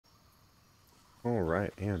All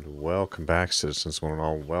right, and welcome back, citizens. One and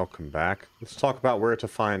all, welcome back. Let's talk about where to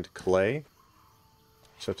find clay.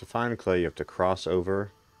 So to find clay, you have to cross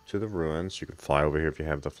over to the ruins. You can fly over here if you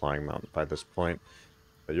have the flying mount by this point.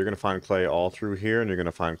 But you're going to find clay all through here, and you're going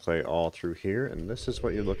to find clay all through here. And this is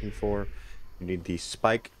what you're looking for. You need the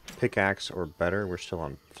spike pickaxe or better. We're still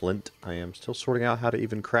on flint. I am still sorting out how to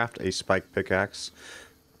even craft a spike pickaxe.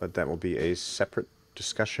 But that will be a separate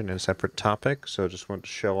discussion and a separate topic. So just want to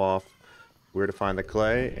show off where to find the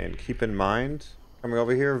clay, and keep in mind, coming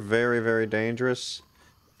over here, very, very dangerous.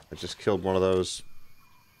 I just killed one of those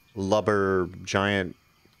lubber giant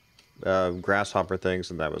grasshopper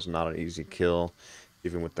things, and that was not an easy kill,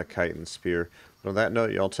 even with the kite and spear. But on that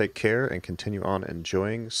note, y'all take care and continue on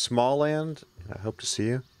enjoying Smalland, and I hope to see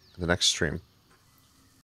you in the next stream.